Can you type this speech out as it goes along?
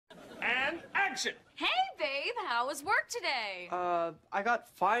attention! Hey, babe, how was work today? I got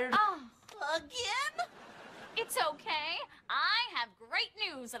fired. Oh, again? It's okay. I have great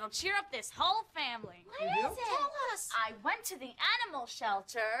news that'll cheer up this whole family. What is it? Tell us. I went to the animal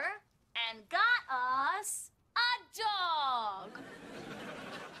shelter and got us a dog.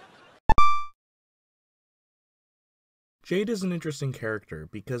 Jade is an interesting character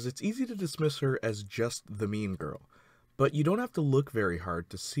because it's easy to dismiss her as just the mean girl, but you don't have to look very hard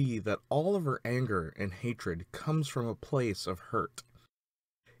to see that all of her anger and hatred comes from a place of hurt.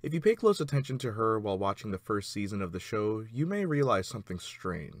 If you pay close attention to her while watching the first season of the show, you may realize something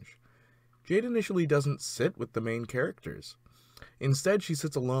strange. Jade initially doesn't sit with the main characters. Instead, she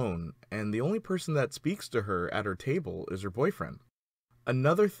sits alone, and the only person that speaks to her at her table is her boyfriend.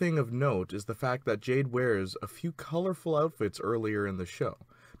 Another thing of note is the fact that Jade wears a few colorful outfits earlier in the show,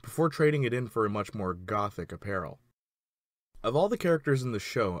 before trading it in for a much more gothic apparel. Of all the characters in the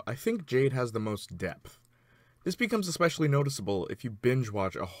show, I think Jade has the most depth. This becomes especially noticeable if you binge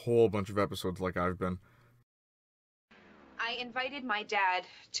watch a whole bunch of episodes like I've been. I invited my dad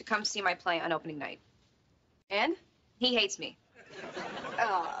to come see my play on opening night. And he hates me.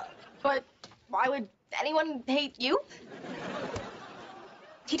 But why would anyone hate you?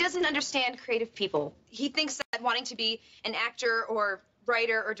 He doesn't understand creative people. He thinks that wanting to be an actor or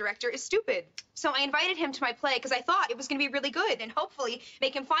writer or director is stupid. So I invited him to my play because I thought it was going to be really good and hopefully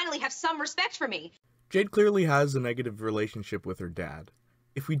make him finally have some respect for me. Jade clearly has a negative relationship with her dad.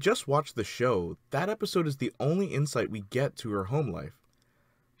 If we just watch the show, that episode is the only insight we get to her home life.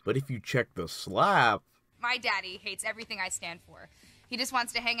 But if you check the slap... My daddy hates everything I stand for. He just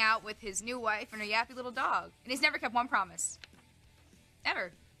wants to hang out with his new wife and her yappy little dog. And he's never kept one promise.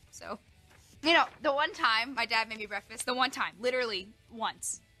 Ever. So, you know, the one time my dad made me breakfast, the one time, literally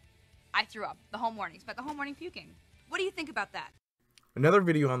once, I threw up the whole morning. Spent the whole morning puking. What do you think about that? Another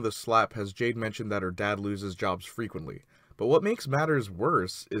video on the slap has Jade mentioned that her dad loses jobs frequently. But what makes matters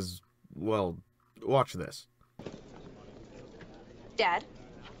worse is, well, watch this. Dad?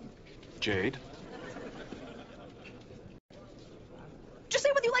 Jade? Just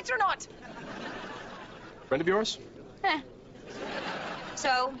say whether you liked it or not. Friend of yours?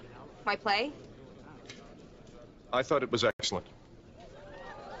 So, my play? I thought it was excellent.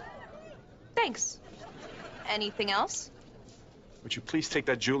 Thanks. Anything else? Would you please take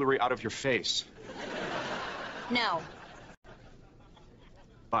that jewelry out of your face? No.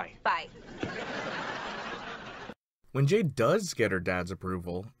 Bye. Bye. When Jade does get her dad's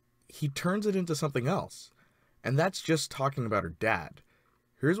approval, he turns it into something else. And that's just talking about her dad.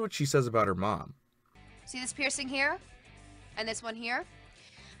 Here's what she says about her mom. See this piercing here? And this one here?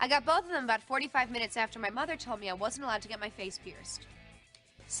 I got both of them about 45 minutes after my mother told me I wasn't allowed to get my face pierced.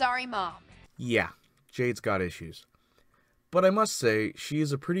 Sorry, Mom. Yeah, Jade's got issues. But I must say, she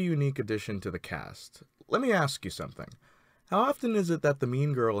is a pretty unique addition to the cast. Let me ask you something. How often is it that the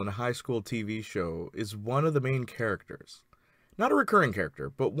mean girl in a high school TV show is one of the main characters? Not a recurring character,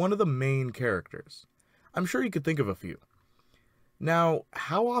 but one of the main characters. I'm sure you could think of a few. Now,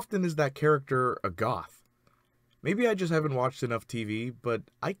 how often is that character a goth? Maybe I just haven't watched enough TV, but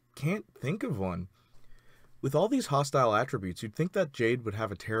I can't think of one. With all these hostile attributes, you'd think that Jade would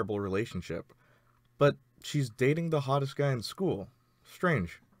have a terrible relationship. But she's dating the hottest guy in school.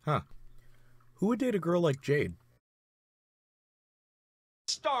 Strange, huh? Who would date a girl like Jade?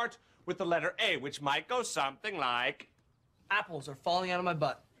 Start with the letter A, which might go something like... Apples are falling out of my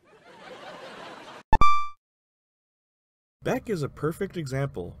butt. Beck is a perfect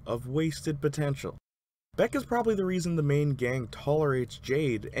example of wasted potential. Beck is probably the reason the main gang tolerates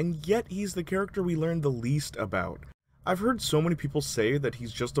Jade, and yet he's the character we learn the least about. I've heard so many people say that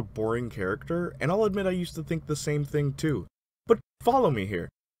he's just a boring character, and I'll admit I used to think the same thing too. But follow me here.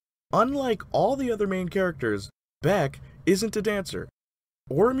 Unlike all the other main characters, Beck isn't a dancer,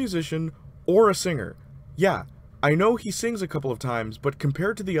 or a musician, or a singer. Yeah, I know he sings a couple of times, but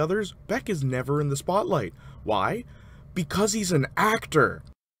compared to the others, Beck is never in the spotlight. Why? Because he's an actor.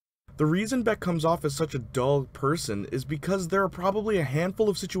 The reason Beck comes off as such a dull person is because there are probably a handful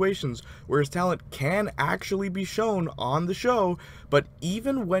of situations where his talent can actually be shown on the show, but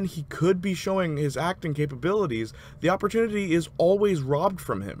even when he could be showing his acting capabilities, the opportunity is always robbed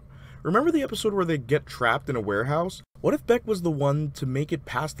from him. Remember the episode where they get trapped in a warehouse? What if Beck was the one to make it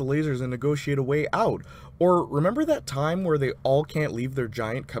past the lasers and negotiate a way out? Or remember that time where they all can't leave their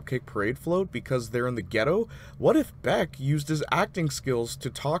giant cupcake parade float because they're in the ghetto? What if Beck used his acting skills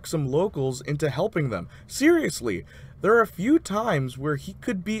to talk some locals into helping them? Seriously, there are a few times where he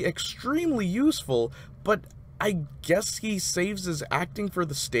could be extremely useful, but I guess he saves his acting for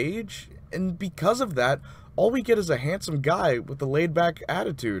the stage, and because of that, all we get is a handsome guy with a laid-back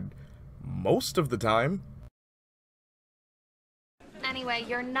attitude. most of the time. Anyway,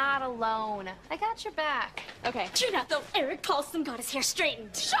 you're not alone. I got your back. Okay. Trina, though Eric Paulson got his hair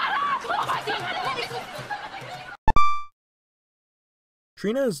straightened. Shut up!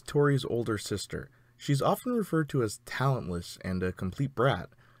 Trina is Tori's older sister. She's often referred to as talentless and a complete brat,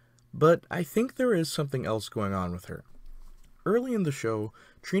 but I think there is something else going on with her. Early in the show,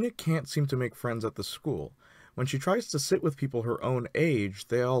 Trina can't seem to make friends at the school. When she tries to sit with people her own age,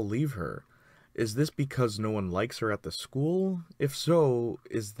 they all leave her. Is this because no one likes her at the school? If so,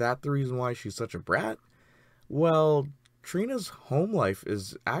 is that the reason why she's such a brat? Well, Trina's home life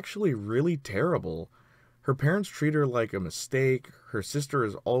is actually really terrible. Her parents treat her like a mistake, her sister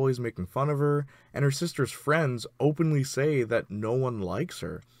is always making fun of her, and her sister's friends openly say that no one likes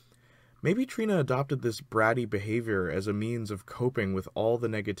her. Maybe Trina adopted this bratty behavior as a means of coping with all the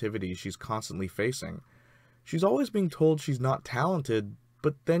negativity she's constantly facing. She's always being told she's not talented,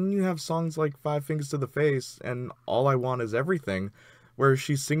 but then you have songs like 5 Fingers to the Face and All I Want Is Everything, where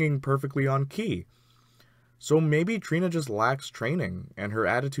she's singing perfectly on key. So maybe Trina just lacks training, and her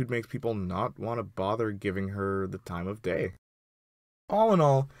attitude makes people not want to bother giving her the time of day. All in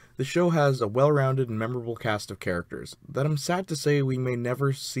all, the show has a well-rounded and memorable cast of characters that I'm sad to say we may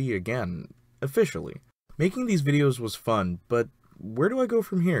never see again, officially. Making these videos was fun, but where do I go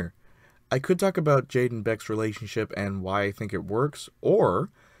from here? I could talk about Jade and Beck's relationship and why I think it works, or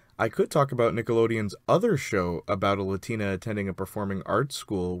I could talk about Nickelodeon's other show about a Latina attending a performing arts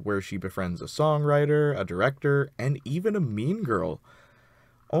school where she befriends a songwriter, a director, and even a mean girl.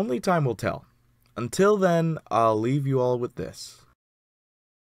 Only time will tell. Until then, I'll leave you all with this.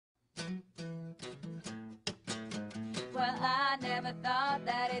 Well, I never thought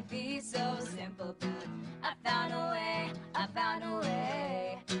that it'd be so simple, but I found a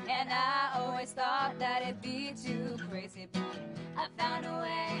way, and I always thought that it'd be too crazy, but I found a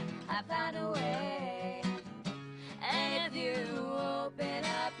way,